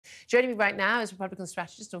Joining me right now is Republican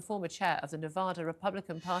strategist and former chair of the Nevada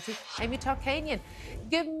Republican Party, Amy Tarkanian.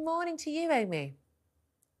 Good morning to you, Amy.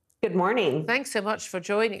 Good morning. Thanks so much for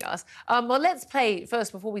joining us. Well, let's play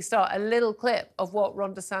first, before we start, a little clip of what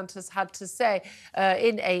Ron DeSantis had to say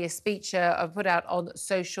in a speech put out on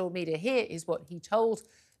social media. Here is what he told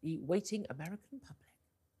the waiting American public.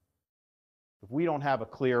 If we don't have a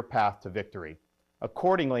clear path to victory,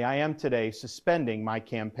 accordingly, I am today suspending my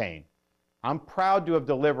campaign. I'm proud to have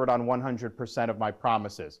delivered on 100% of my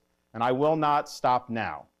promises, and I will not stop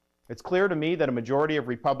now. It's clear to me that a majority of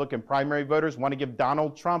Republican primary voters want to give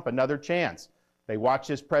Donald Trump another chance. They watch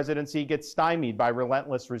his presidency get stymied by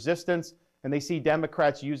relentless resistance, and they see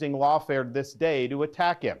Democrats using lawfare this day to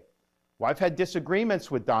attack him. Well, I've had disagreements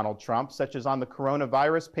with Donald Trump, such as on the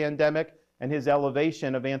coronavirus pandemic and his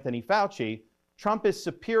elevation of Anthony Fauci. Trump is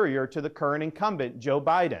superior to the current incumbent, Joe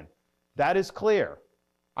Biden. That is clear.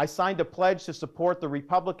 I signed a pledge to support the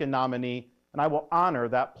Republican nominee, and I will honor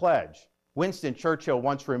that pledge. Winston Churchill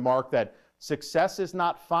once remarked that success is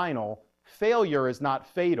not final, failure is not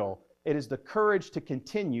fatal, it is the courage to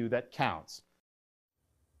continue that counts.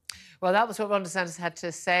 Well, that was what Ron DeSantis had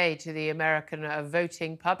to say to the American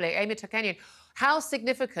voting public. Amy Tarkanian, how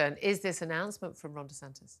significant is this announcement from Ron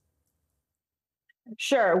DeSantis?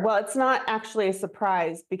 Sure. Well, it's not actually a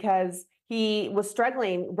surprise because he was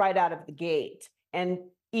struggling right out of the gate. And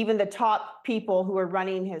even the top people who were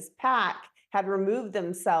running his PAC had removed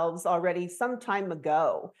themselves already some time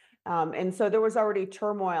ago. And so there was already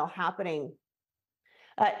turmoil happening.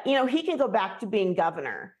 He can go back to being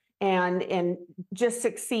governor and just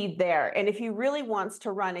succeed there. And if he really wants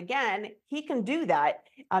to run again, he can do that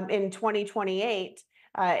in 2028.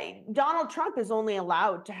 Donald Trump is only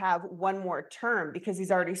allowed to have one more term because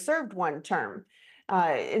he's already served one term.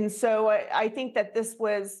 And so I think that this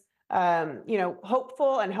was,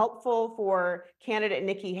 hopeful and helpful for candidate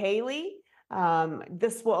Nikki Haley.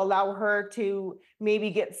 This will allow her to maybe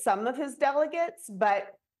get some of his delegates,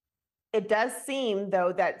 but it does seem,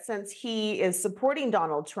 though, that since he is supporting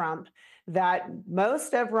Donald Trump, that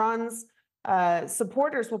most of Ron's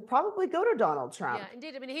supporters will probably go to Donald Trump. Yeah,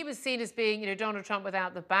 indeed. I mean, he was seen as being, Donald Trump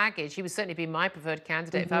without the baggage. He would certainly be my preferred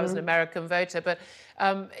candidate if I was an American voter. But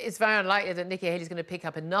it's very unlikely that Nikki Haley's going to pick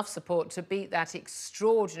up enough support to beat that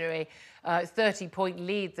extraordinary 30-point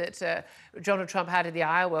lead that Donald Trump had in the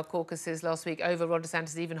Iowa caucuses last week over Ron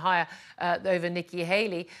DeSantis, even higher over Nikki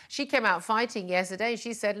Haley. She came out fighting yesterday.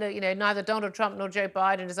 She said, look, neither Donald Trump nor Joe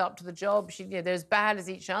Biden is up to the job. They're as bad as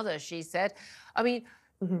each other, she said. I mean,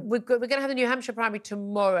 we're going to have the New Hampshire primary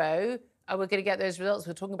tomorrow. We're going to get those results.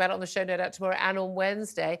 We're talking about it on the show, no doubt, tomorrow and on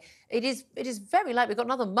Wednesday. It is very likely. We've got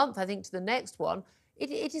another month, I think, to the next one.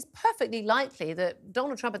 It is perfectly likely that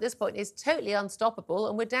Donald Trump at this point is totally unstoppable,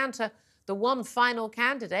 and we're down to the one final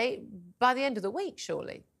candidate by the end of the week,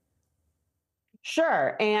 surely.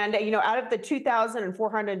 Sure. And, out of the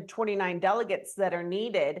 2,429 delegates that are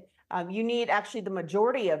needed, you need actually the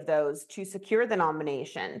majority of those to secure the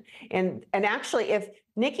nomination. And actually, if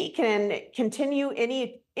Nikki can continue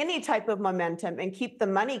any type of momentum and keep the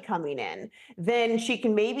money coming in, then she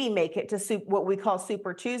can maybe make it to what we call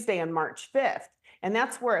Super Tuesday on March 5th. And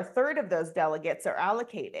that's where a third of those delegates are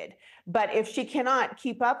allocated. But if she cannot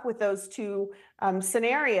keep up with those two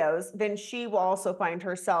scenarios, then she will also find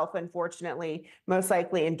herself, unfortunately, most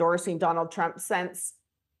likely endorsing Donald Trump, since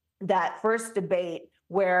that first debate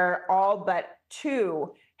where all but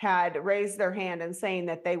two had raised their hand and saying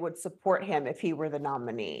that they would support him if he were the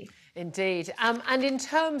nominee. Indeed. And in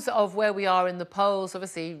terms of where we are in the polls,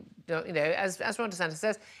 obviously, as Ron DeSantis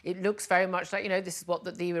says, it looks very much like, this is what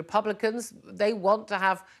the Republicans, they want to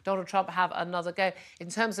have Donald Trump have another go. In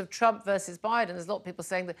terms of Trump versus Biden, there's a lot of people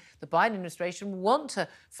saying that the Biden administration want to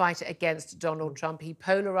fight against Donald Trump. He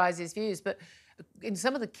polarizes views, but in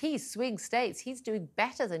some of the key swing states, he's doing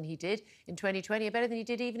better than he did in 2020, better than he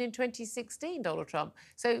did even in 2016, Donald Trump.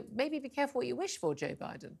 So maybe be careful what you wish for, Joe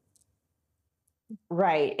Biden.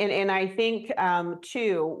 Right. And I think,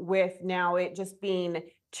 too, with now it just being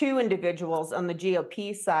two individuals on the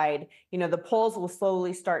GOP side, the polls will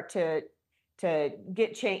slowly start to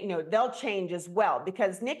get change. They'll change as well,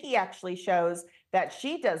 because Nikki actually shows that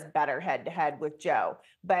she does better head to head with Joe.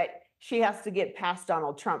 But she has to get past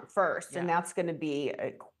Donald Trump first, and that's going to be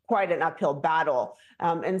quite an uphill battle.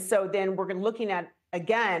 And so then we're looking at,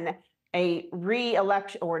 again, a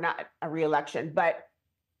re-election, or not a re-election, but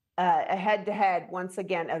a head-to-head, once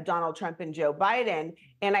again, of Donald Trump and Joe Biden.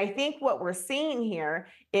 And I think what we're seeing here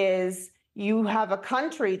is you have a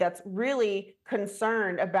country that's really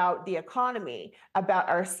concerned about the economy, about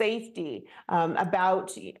our safety,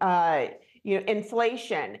 about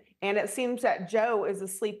inflation. And it seems that Joe is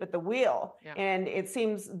asleep at the wheel. Yeah. And it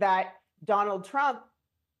seems that Donald Trump,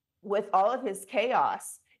 with all of his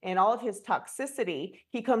chaos and all of his toxicity,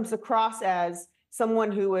 he comes across as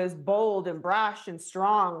someone who is bold and brash and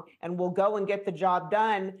strong and will go and get the job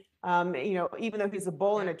done, even though he's a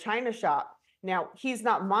bull in a china shop. Now, he's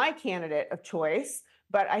not my candidate of choice,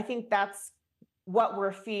 but I think that's what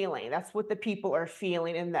we're feeling. That's what the people are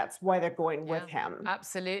feeling, and that's why they're going with him.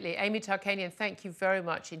 Absolutely. Amy Tarkanian, thank you very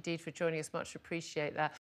much indeed for joining us. Much appreciate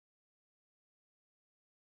that.